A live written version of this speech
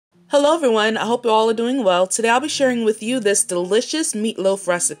Hello everyone, I hope you all are doing well. Today I'll be sharing with you this delicious meatloaf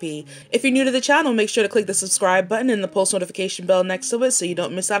recipe. If you're new to the channel, make sure to click the subscribe button and the post notification bell next to it so you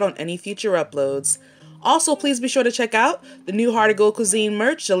don't miss out on any future uploads. Also, please be sure to check out the new Heart of Gold Cuisine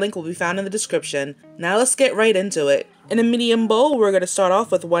merch. The link will be found in the description. Now let's get right into it. In a medium bowl, we're going to start off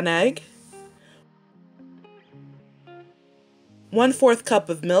with 1 egg, 1/4 cup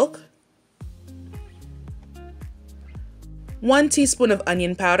of milk, 1 teaspoon of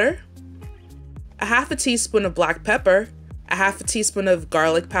onion powder, a 1/2 teaspoon of black pepper, a 1/2 teaspoon of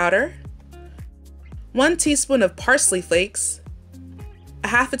garlic powder, 1 teaspoon of parsley flakes, a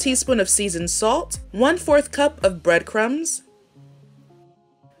 1/2 teaspoon of seasoned salt, 1/4 cup of breadcrumbs.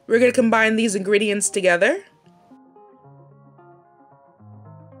 We're going to combine these ingredients together.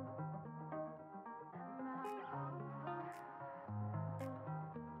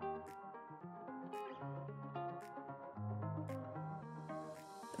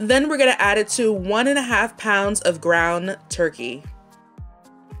 Then we're going to add it to 1.5 pounds of ground turkey.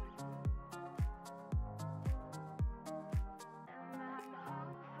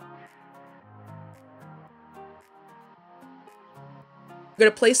 We're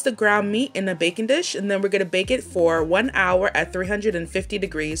going to place the ground meat in a baking dish, and then we're going to bake it for 1 hour at 350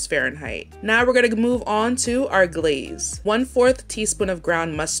 degrees Fahrenheit. Now we're going to move on to our glaze. 1/4 teaspoon of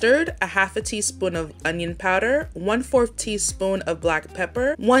ground mustard, a 1/2 teaspoon of onion powder, 1/4 teaspoon of black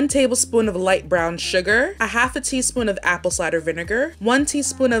pepper, 1 tablespoon of light brown sugar, a 1/2 teaspoon of apple cider vinegar, 1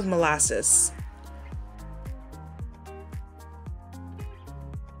 teaspoon of molasses,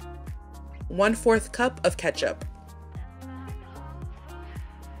 1/4 cup of ketchup.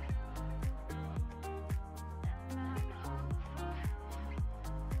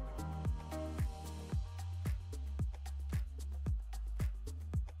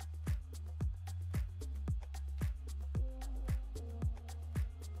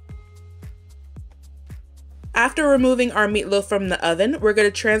 After removing our meatloaf from the oven, we're going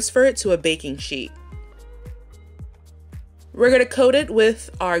to transfer it to a baking sheet. We're going to coat it with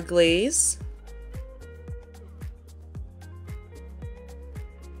our glaze.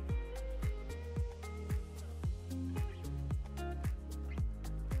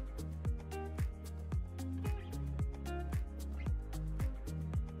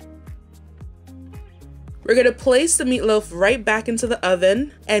 We're going to place the meatloaf right back into the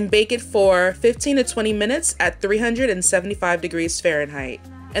oven and bake it for 15 to 20 minutes at 375 degrees Fahrenheit.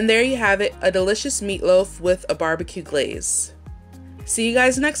 And there you have it, a delicious meatloaf with a barbecue glaze. See you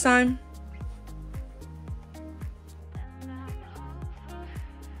guys next time.